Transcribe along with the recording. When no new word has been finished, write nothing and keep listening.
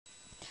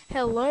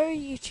Hello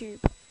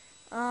YouTube.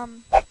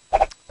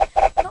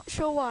 Not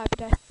sure why,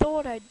 but I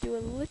thought I'd do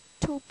a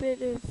little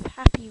bit of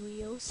Happy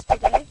Wheels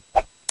today.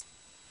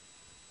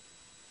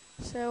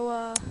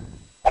 So,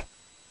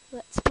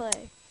 let's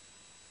play.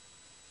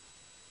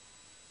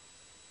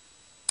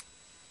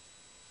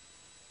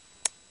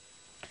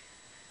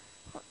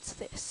 What's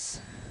this?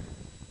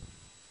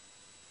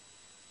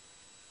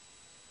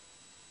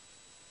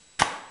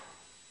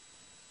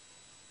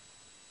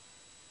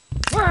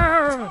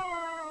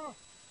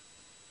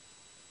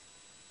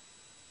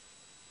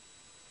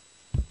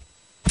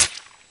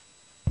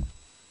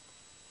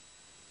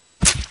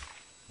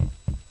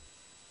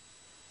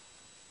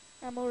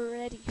 I'm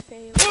already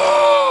failing.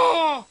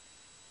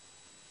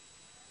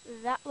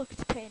 That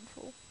looked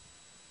painful.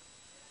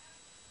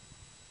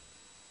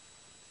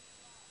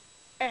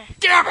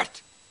 Damn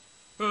it!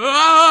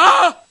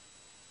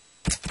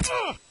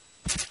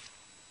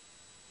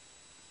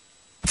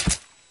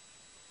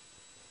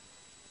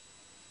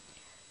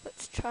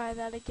 Let's try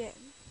that again.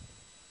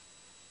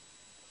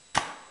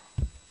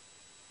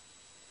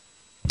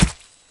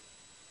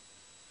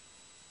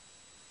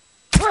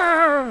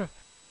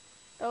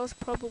 That was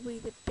probably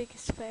the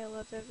biggest fail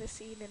I've ever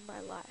seen in my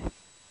life.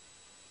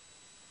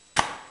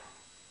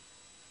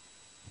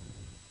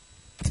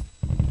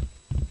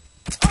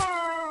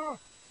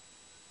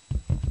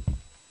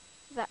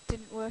 That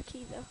didn't work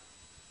either.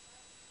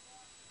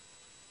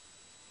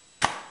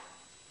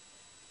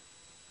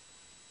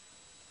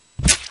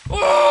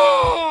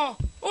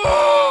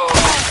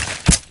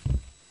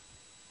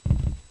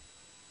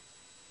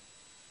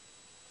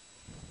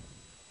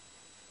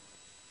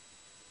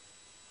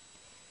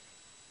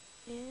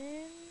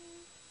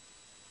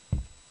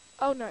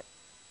 Oh no.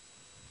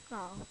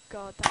 Oh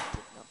god, that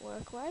did not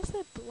work. Why is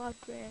there blood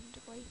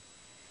randomly?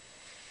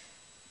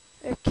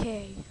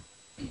 Okay.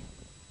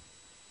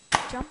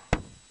 Jump.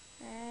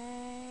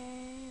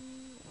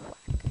 And whack.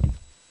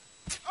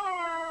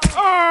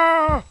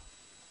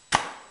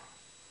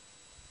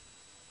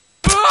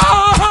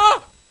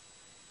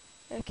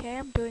 Okay,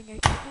 I'm doing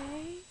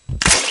okay.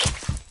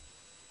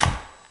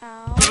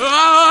 Ow.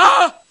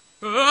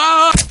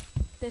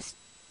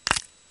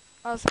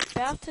 I was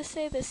about to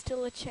say there's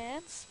still a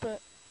chance,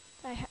 but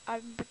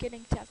I'm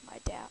beginning to have my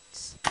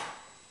doubts.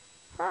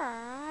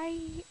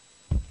 Right.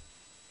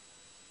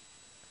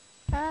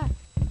 Ah.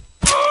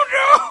 Oh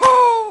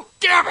no!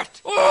 Damn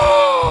it!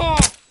 Oh!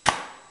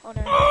 Oh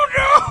no. Oh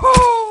no!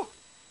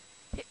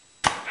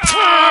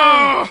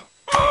 Oh,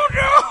 oh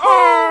no!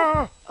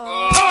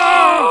 Oh!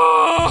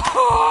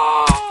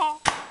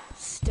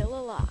 Still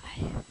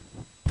alive.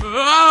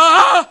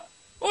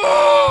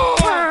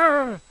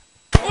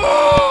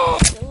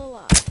 Still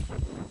alive.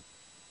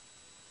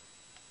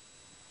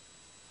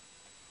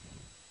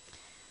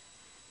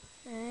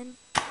 And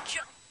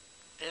jump.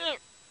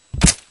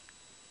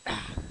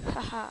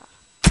 Haha.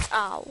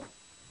 Ow.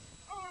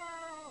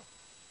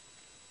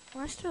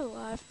 Am I still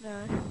alive?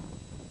 No.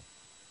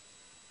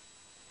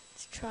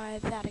 Let's try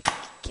that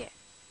again.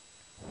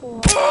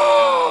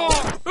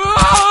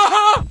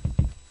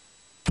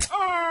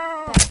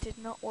 That did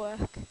not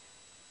work.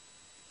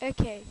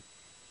 Okay.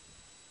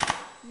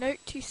 Note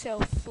to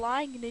self,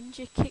 flying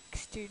ninja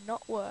kicks do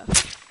not work.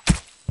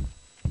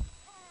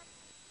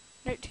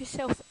 Note to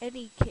self,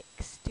 any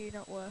kicks do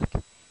not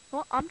work.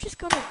 Well, I'm just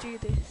gonna do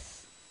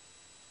this.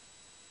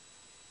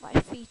 My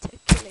feet are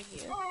killing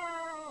you.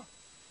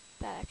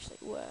 That actually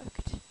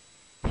worked.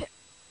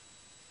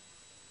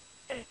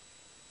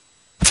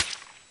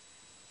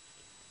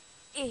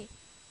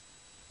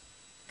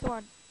 Come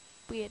on,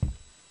 weird,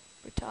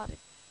 retarded,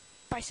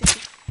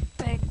 bicycle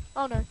thing.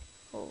 Oh no.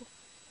 Oh,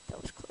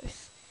 that was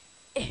close.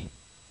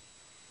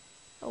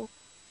 Oh,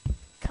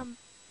 come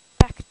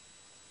back.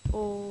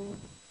 Oh.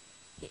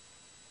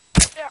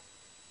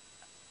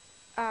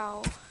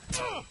 Ow.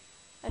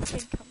 I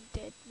think I'm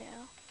dead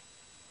now.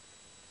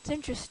 It's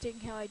interesting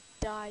how I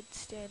died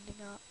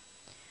standing up.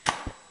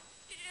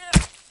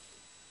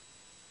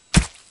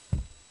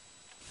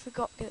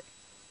 Forgot that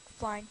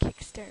flying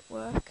kicks don't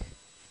work.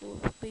 Or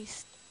at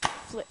least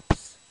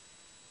flips.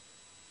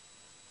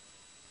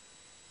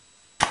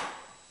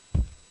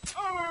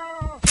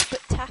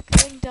 But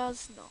tackling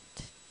does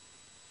not.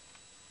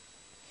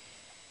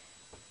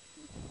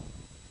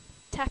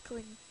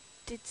 Tackling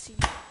did seem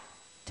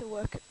to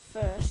work at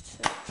first,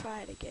 so I'll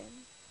try it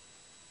again.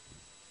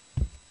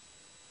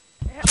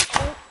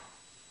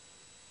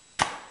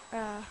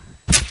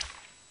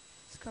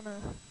 It's gonna...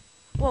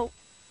 Whoa!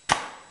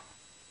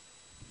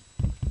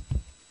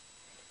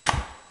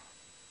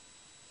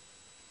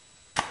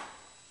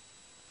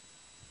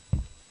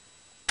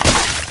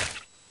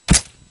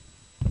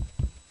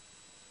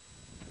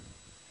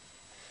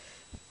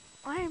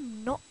 I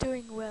am not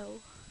doing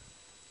well.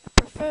 I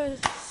prefer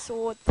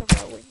sword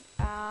throwing.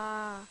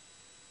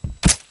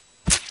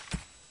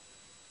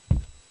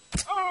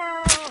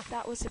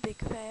 That was a big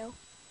fail.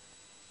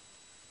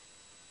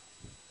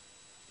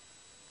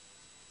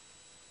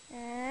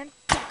 And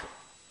tackle.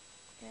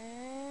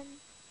 And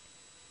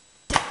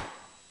tackle.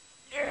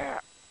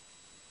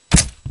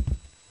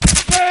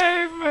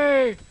 Save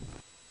me!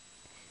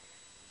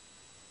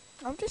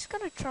 I'm just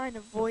gonna try and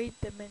avoid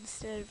them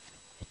instead of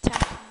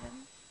attacking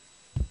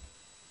them.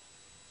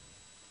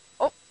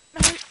 Oh,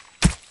 no!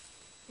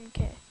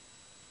 Okay.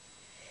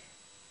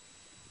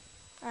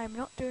 I'm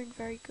not doing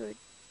very good.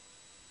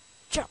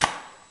 Jump!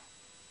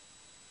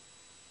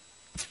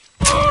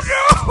 Oh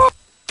no!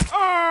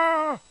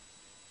 Ah!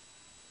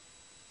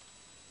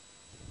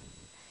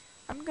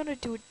 I'm gonna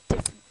do a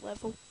different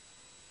level.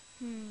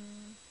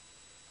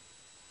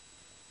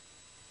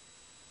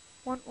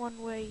 Want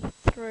one way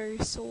throw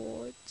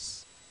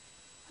swords.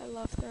 I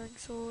love throwing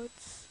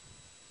swords.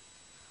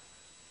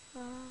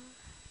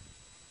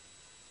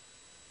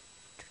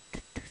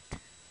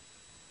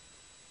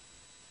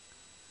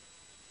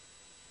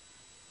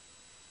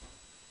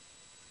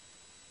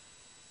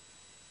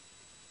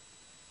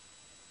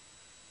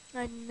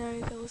 I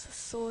know there was a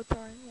sword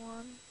throwing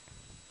one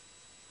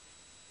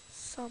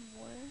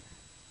somewhere.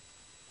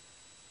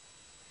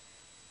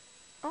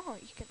 Oh,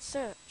 you can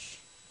search.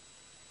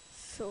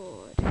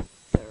 Sword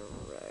throw.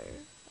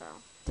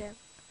 Oh, damn.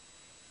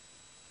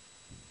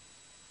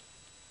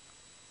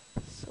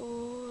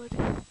 Sword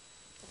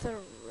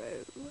throw.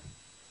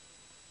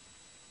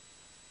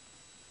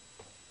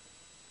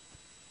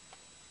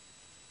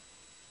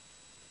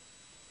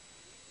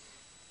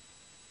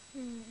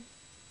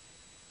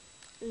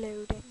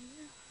 Loading.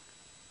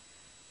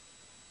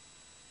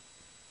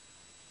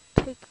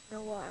 Taking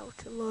a while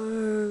to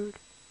load.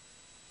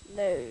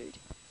 Load.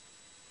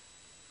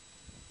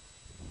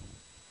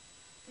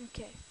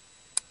 Okay.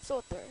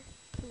 Sword throw.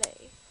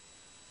 Play.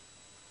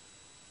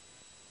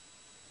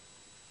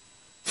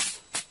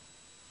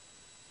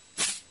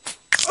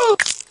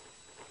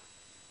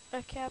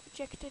 Okay, I've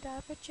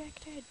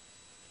ejected.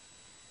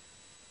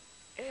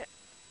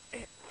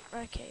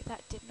 Okay,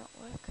 that did not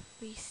work.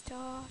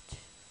 Restart.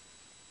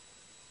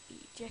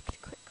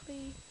 Eject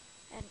quickly.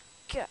 And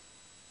go.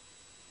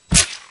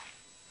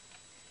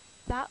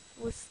 That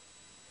was...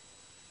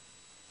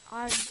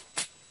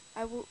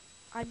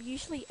 I'm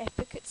usually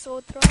epic at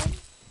sword throwing,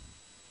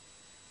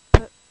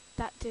 but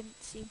that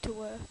didn't seem to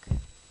work.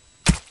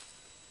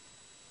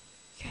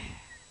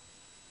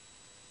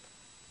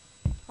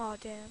 Oh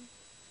damn.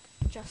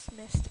 Just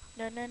missed.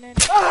 No.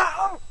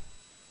 Ow.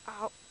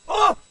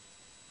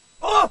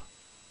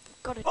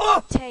 Got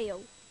a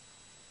tail.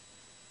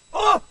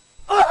 Ow.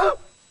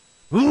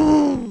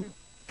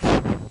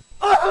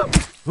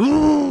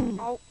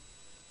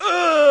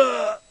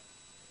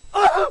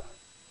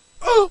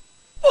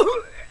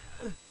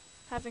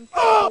 Having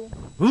trouble.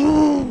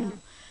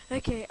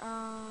 Okay,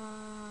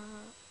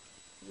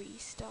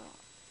 restart.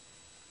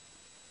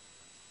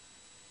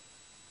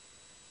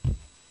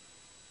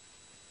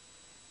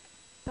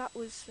 That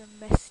was a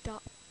messed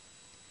up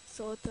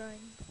sword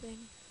throwing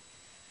thing.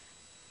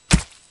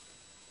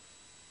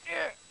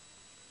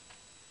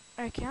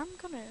 Okay, I'm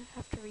gonna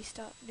have to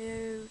restart.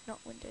 No,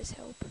 not Windows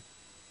Help.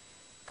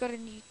 Got a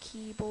new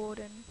keyboard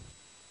and...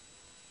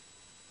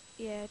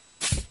 yeah.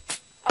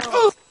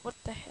 Oh, what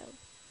the hell?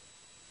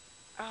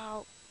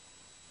 Ow.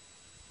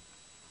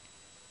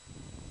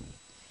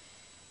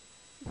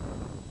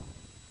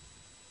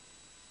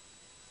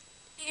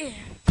 Yeah.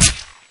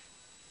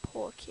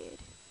 Poor kid.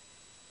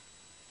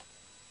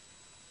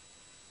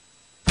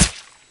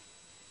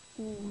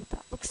 Ooh,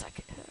 that looks like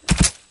it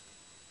hurt.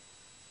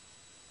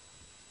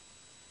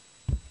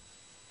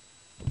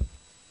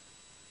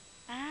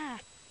 Ah!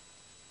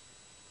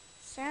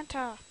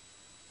 Santa!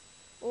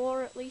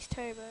 Or at least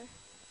Turbo.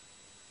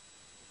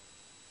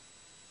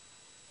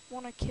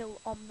 Wanna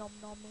kill Om Nom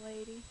Nom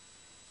Lady.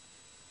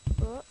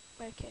 But,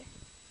 okay.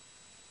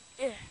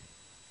 Yeah.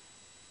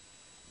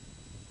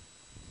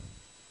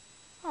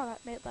 Oh,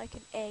 that made like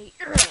an A.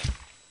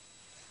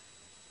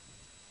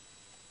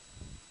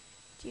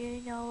 Do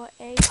you know what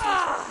A is?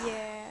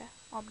 Yeah.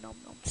 Om Nom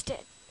Nom's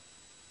dead.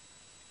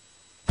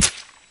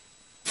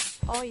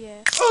 Oh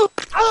yeah.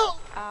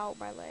 Ow,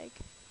 my leg.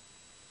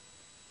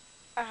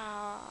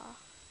 Ah.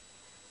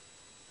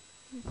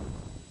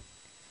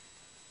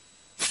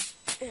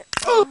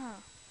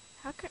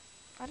 How can...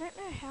 I don't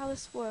know how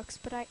this works,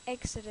 but I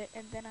exit it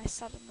and then I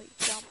suddenly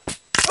jump.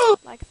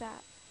 Like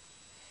that.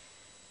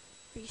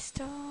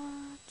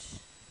 Restart.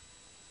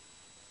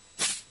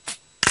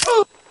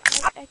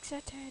 I've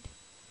exited.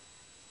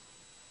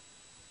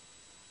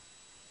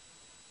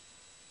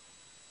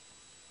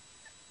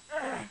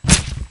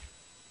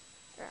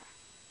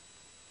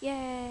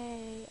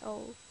 Yay!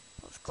 Oh,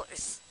 that was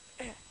close.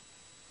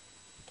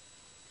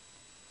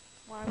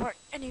 Why weren't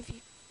any of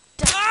you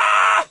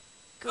die?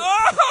 Good.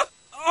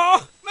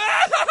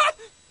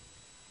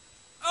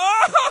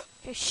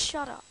 Okay,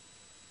 shut up.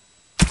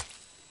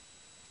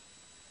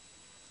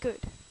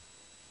 Good.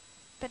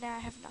 But now I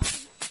have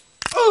nothing.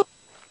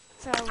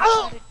 So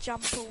I'll try to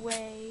jump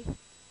away.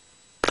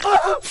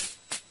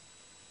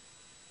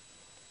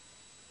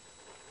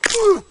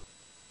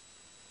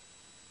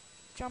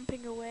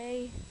 Jumping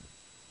away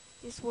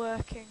is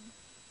working.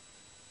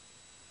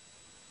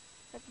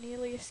 I've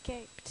nearly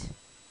escaped.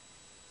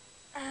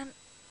 And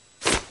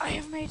I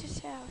have made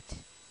it out.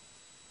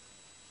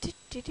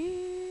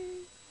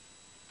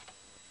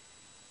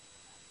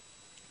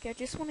 I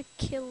just want to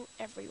kill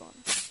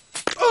everyone.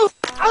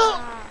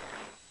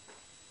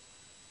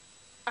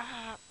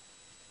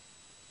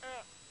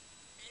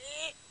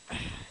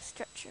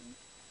 Stretch him.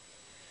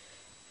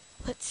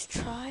 Let's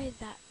try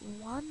that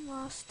one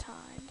last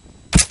time.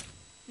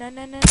 No.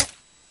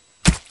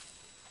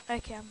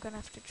 Okay, I'm gonna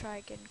have to try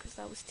again because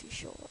that was too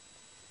short.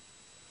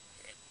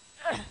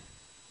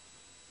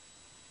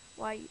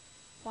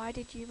 Why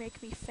did you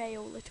make me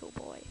fail, little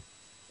boy?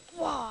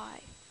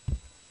 Why?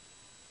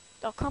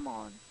 Oh, come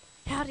on.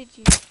 How did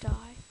you not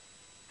die?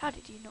 How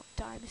did you not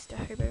die, Mr.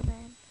 Hobo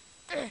Man?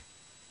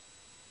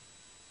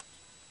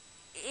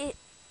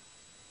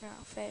 No,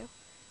 fail.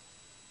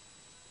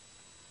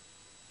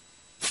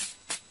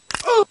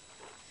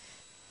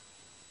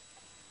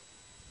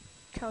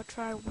 Okay, I'll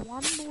try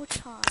one more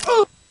time.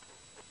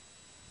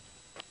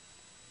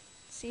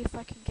 See if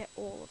I can get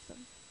all of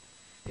them.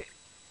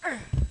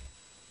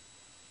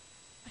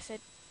 I said,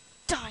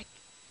 die!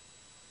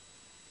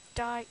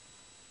 Die!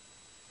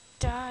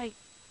 Die!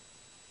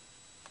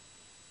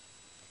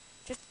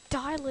 Just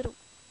die, little...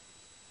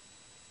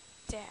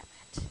 Damn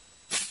it.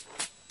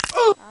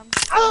 I'm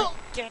gonna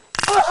get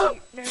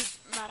you no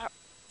matter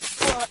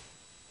what.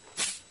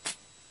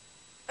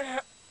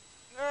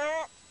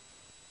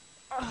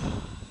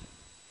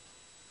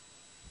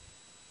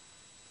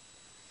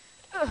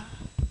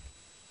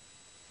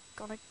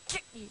 Gonna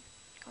get you.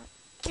 Gonna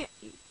get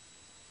you.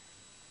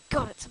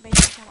 God, it's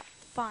amazing how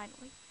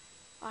finally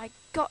I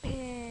got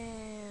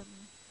him.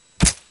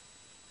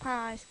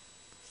 I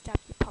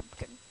stabbed your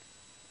pumpkin.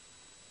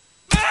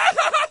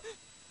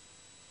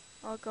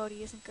 Oh god,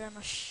 he isn't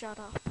gonna shut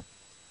up.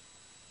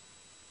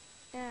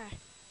 Yeah,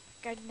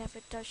 that guy never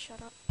does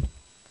shut up.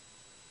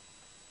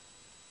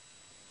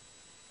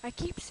 I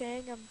keep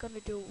saying I'm gonna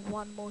do it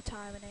one more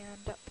time and I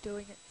end up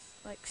doing it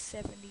like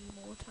 70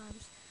 more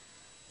times.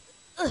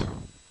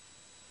 Ugh.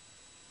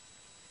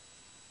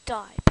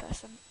 Die,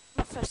 person.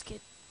 Not first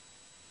kid.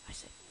 I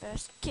said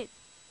first kid.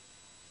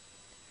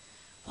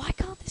 Why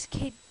can't this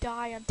kid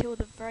die until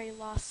the very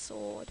last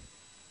sword?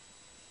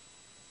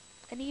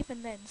 And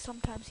even then,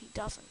 sometimes he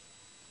doesn't.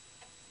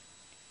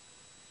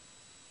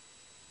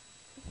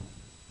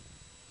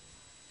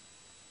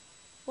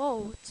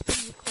 Whoa, it's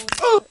been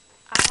recorded.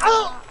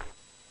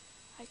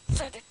 I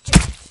said it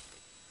just.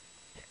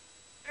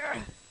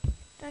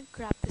 Don't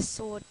grab the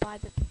sword by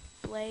the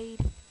blade.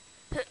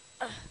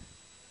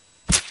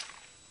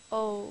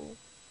 Oh,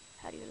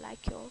 how do you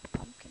like your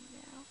pumpkin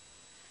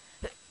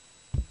now?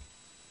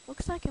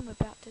 Looks like I'm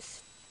about to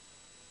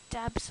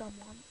stab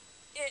someone.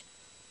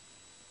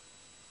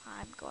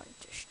 I'm going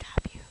to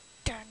stab you.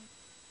 Dun,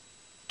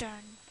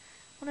 dun.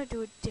 I want to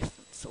do a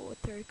different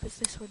sword throw because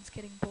this one's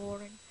getting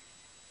boring.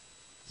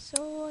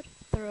 Sword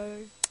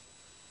throw.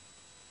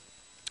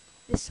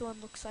 This one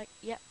looks like,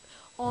 yep.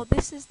 Oh,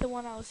 this is the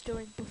one I was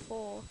doing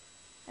before.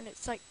 And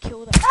it's like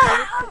kill that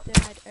guy, but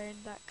then I'd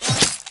earn that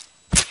guy.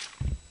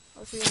 I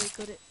was really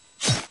good at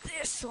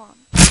this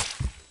one.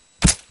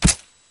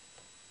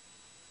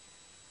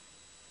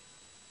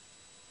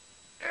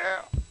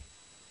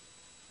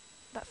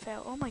 That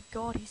failed. Oh my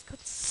god, he's got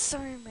so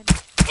many.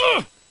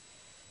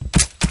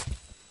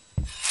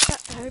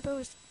 That hobo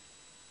is...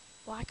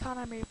 Why can't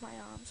I move my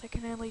arms? I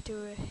can only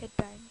do a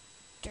headbang.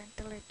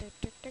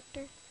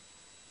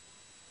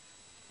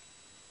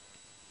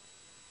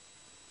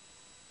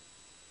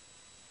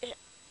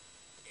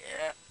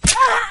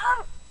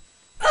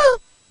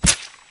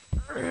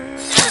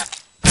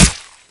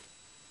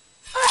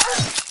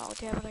 Oh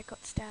damn it, I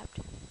got stabbed.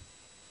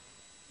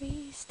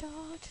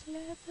 Restart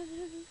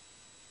level.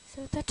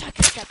 So the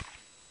attack step.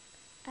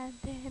 And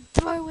then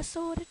throw a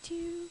sword at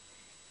you.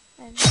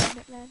 And then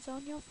it lands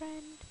on your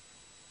friend.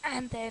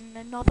 And then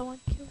another one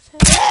kills her.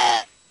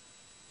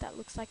 That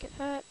looks like it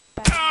hurt.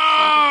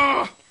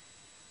 Bang.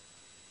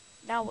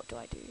 Now what do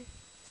I do?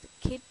 Is the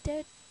kid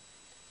dead?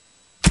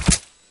 I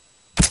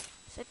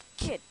said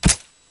kid.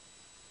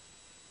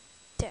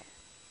 Dead.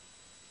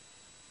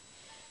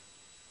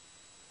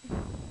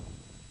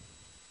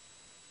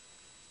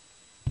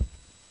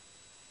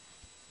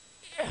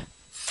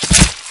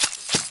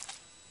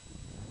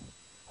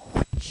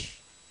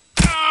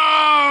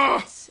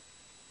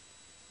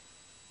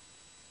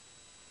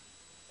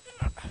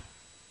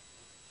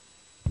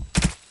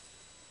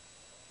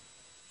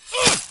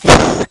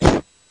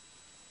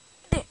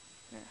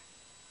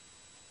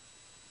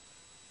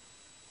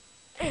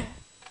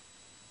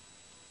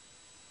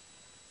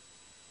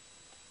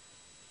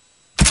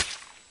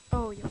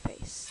 Oh, your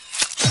face.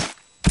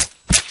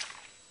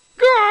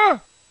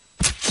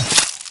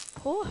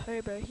 Poor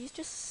hobo, he's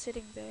just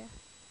sitting there.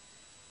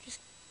 Just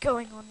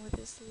going on with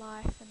his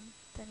life, and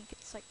then he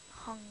gets like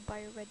hung by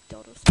a red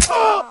dot or something.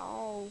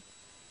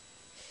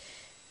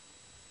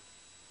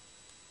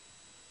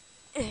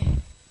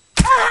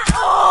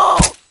 Ow.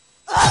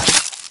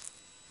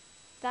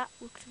 That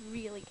looked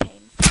really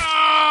painful.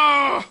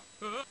 Oh.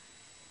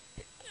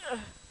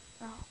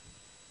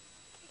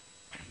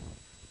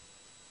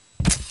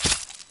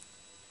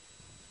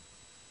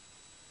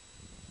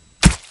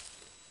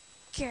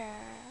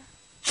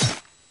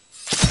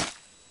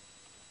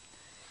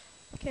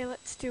 Okay,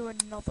 let's do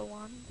another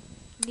one.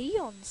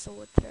 Neon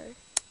sword throw.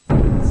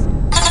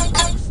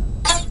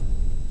 Awesome.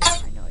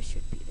 I know it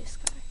should be this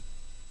guy.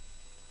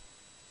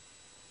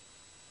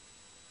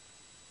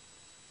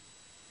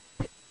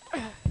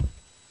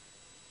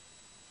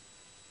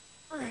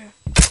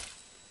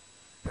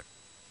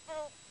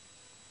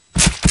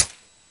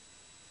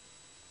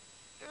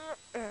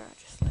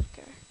 Just let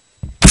go.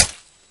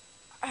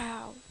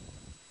 Ow.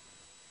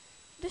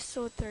 This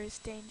sword throw is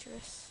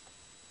dangerous.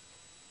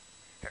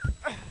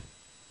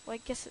 Well, I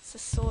guess it's a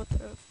sword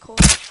throw, of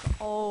course.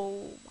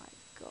 Oh my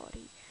god.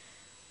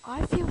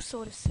 I feel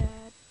sort of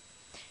sad.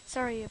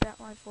 Sorry about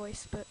my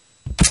voice, but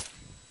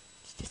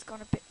it's just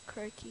gone a bit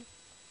croaky.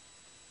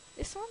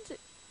 This one's,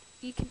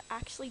 you can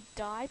actually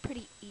die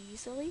pretty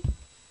easily.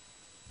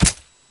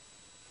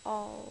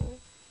 Oh,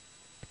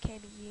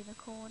 became a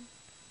unicorn.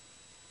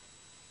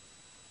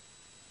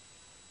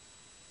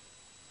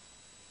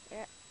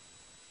 Yeah.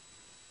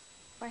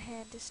 My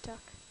hand is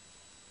stuck.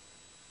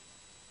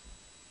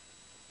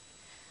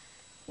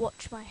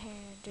 Watch my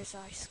hand as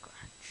I scratch.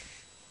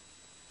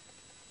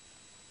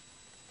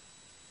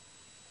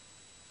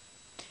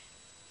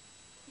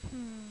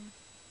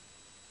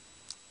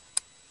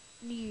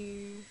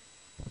 New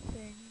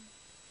thing.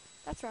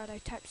 That's right, I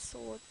typed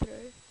sword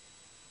through.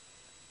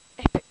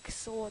 Epic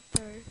sword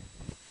through.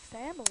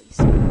 Family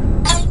sword.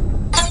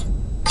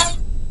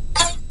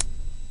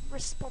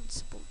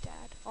 Responsible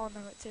dad. Oh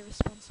no, it's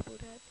irresponsible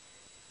dad.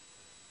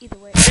 Either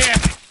way.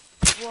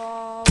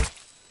 Whoa.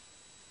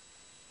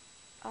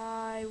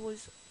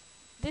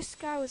 This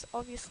guy was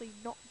obviously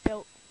not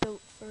built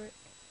for it.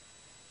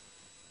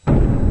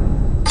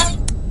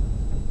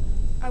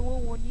 I will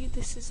warn you,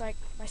 this is like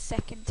my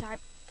second time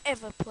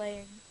ever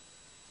playing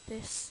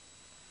this.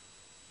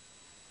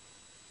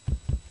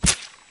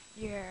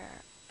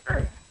 Yeah.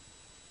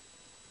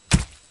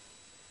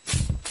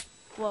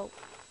 Whoa.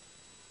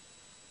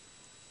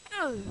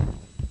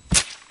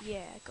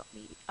 Yeah, got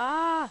me.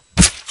 Ah!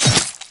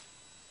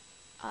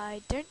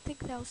 I don't think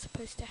that was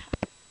supposed to happen.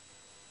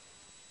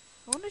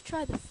 I want to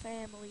try the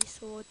family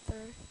sword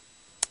throw.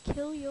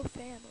 Kill your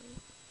family.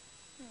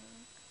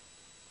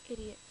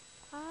 Idiot.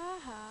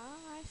 Aha,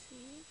 I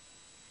see.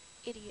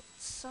 Idiot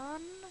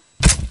son.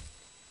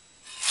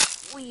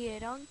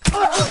 Weird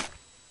uncle.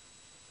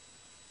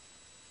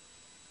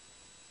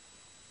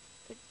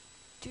 A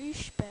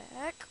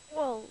douchebag.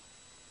 Whoa.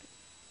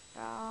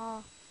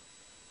 Ah.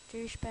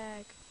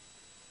 Douchebag.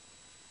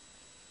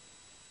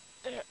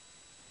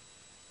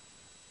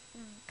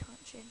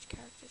 Can't change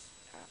characters.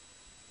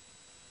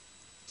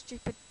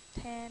 Stupid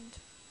hand.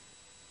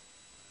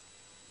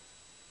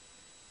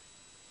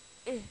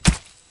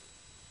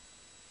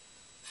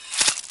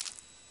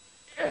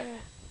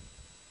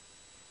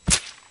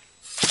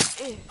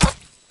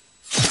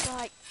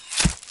 Like,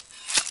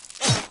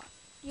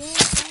 yeah.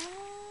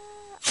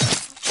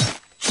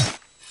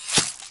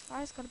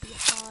 That's gonna be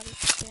harder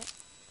to get.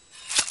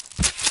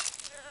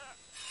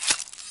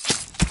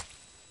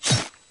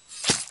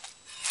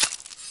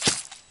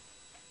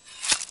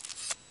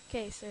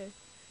 Okay, so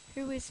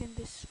who is in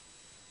this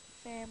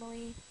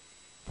family?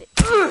 The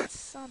idiot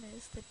son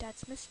is, the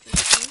dad's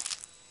mistress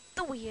is,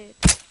 the weird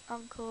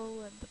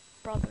uncle and the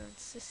brother and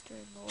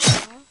sister-in-law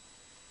are.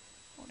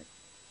 I want to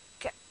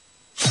get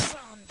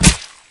son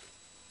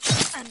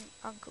and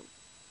uncle.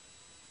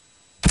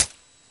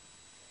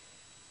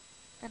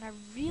 And I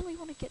really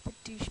want to get the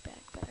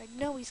douchebag, but I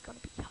know he's going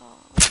to be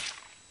hard.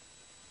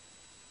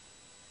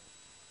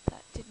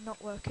 That did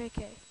not work.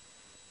 Okay,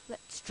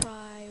 let's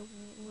try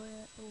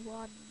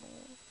one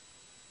more.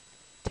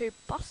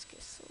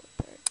 Tobuscus sword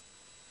throw.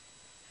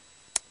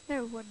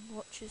 No one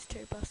watches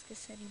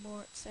Tobuscus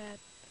anymore, it's sad.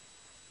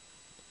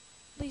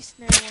 At least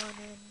no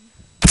one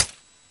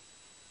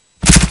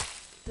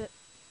that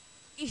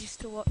used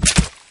to watch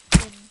it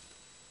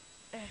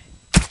in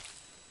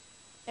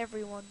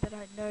everyone that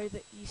I know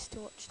that used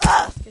to watch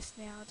Tobuscus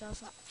now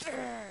doesn't.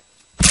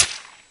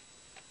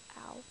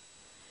 Ow.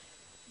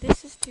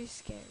 This is too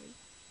scary.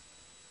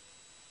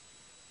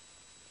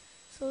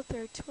 Sword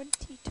throw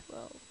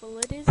 2012. Well,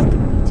 it is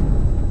 2012.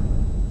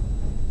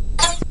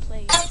 Let's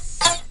play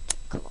Santa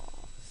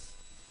Claus.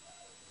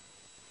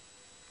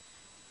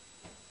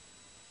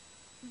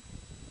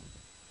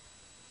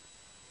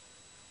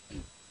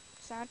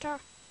 Santa?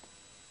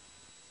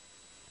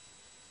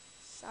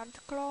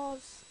 Santa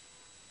Claus?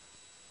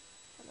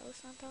 Hello,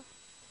 Santa?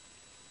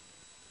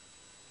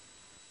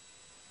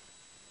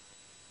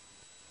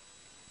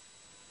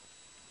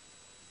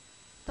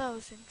 That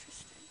was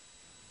interesting.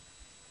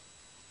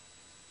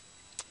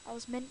 I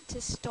was meant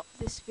to stop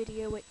this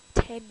video at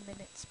 10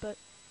 minutes, but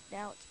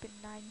now it's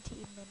been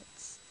 19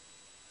 minutes.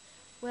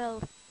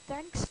 Well,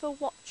 thanks for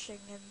watching,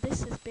 and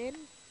this has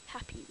been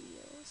Happy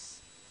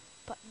Wheels.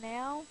 But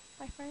now,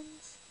 my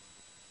friends,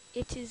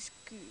 it is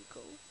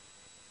Google.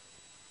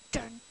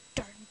 Dun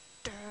dun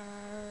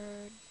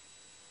dun.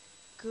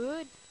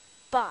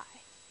 Goodbye.